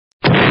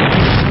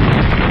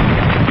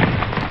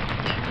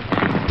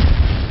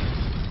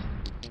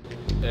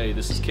Hey,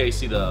 this is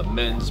Casey, the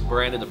men's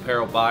branded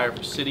apparel buyer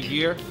for City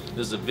Gear.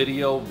 This is a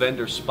video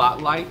vendor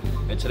spotlight,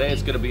 and today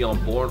it's going to be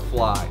on Born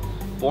Fly.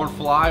 Born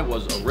Fly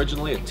was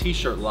originally a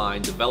t-shirt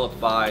line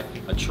developed by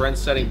a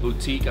trend-setting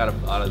boutique out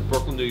of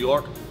Brooklyn, New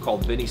York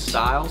called Vinnie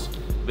Styles.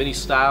 Vinnie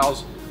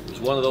Styles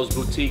was one of those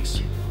boutiques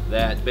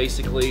that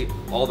basically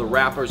all the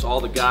rappers,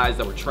 all the guys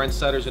that were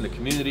trendsetters in the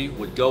community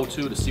would go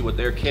to see what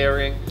they're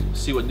carrying,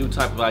 see what new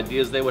type of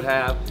ideas they would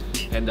have.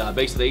 And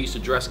basically they used to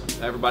dress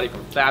everybody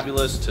from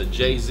Fabulous to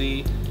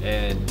Jay-Z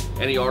and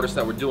any artists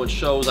that were doing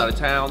shows out of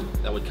town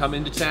that would come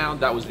into town.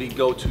 That was the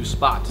go-to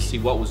spot to see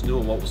what was new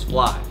and what was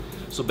fly.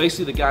 So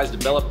basically the guys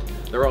developed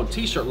their own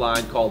t-shirt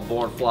line called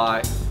Born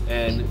Fly,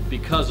 and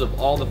because of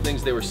all the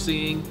things they were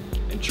seeing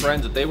and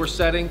trends that they were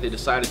setting, they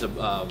decided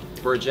to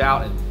bridge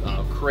out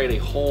and create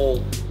a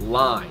whole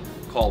line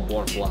called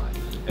Born Fly.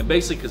 And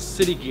basically, because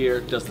City Gear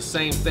does the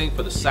same thing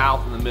for the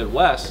South and the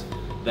Midwest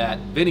that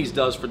Vinnie's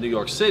does for New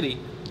York City,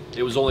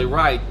 it was only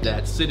right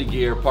that City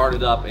Gear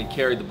partnered up and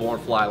carried the Born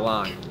Fly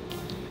line.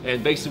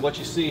 And basically what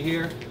you see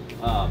here,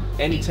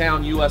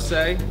 Anytown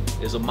USA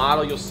is a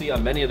model you'll see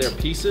on many of their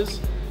pieces.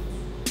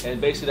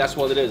 And basically that's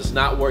what it is. It's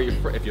not where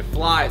you're, if you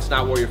fly, it's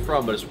not where you're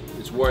from, but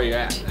it's where you're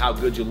at, how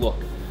good you look.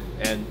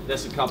 And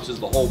this encompasses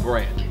the whole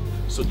brand.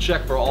 So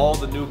check for all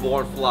the new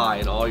Born Fly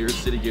in all your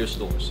City Gear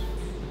stores.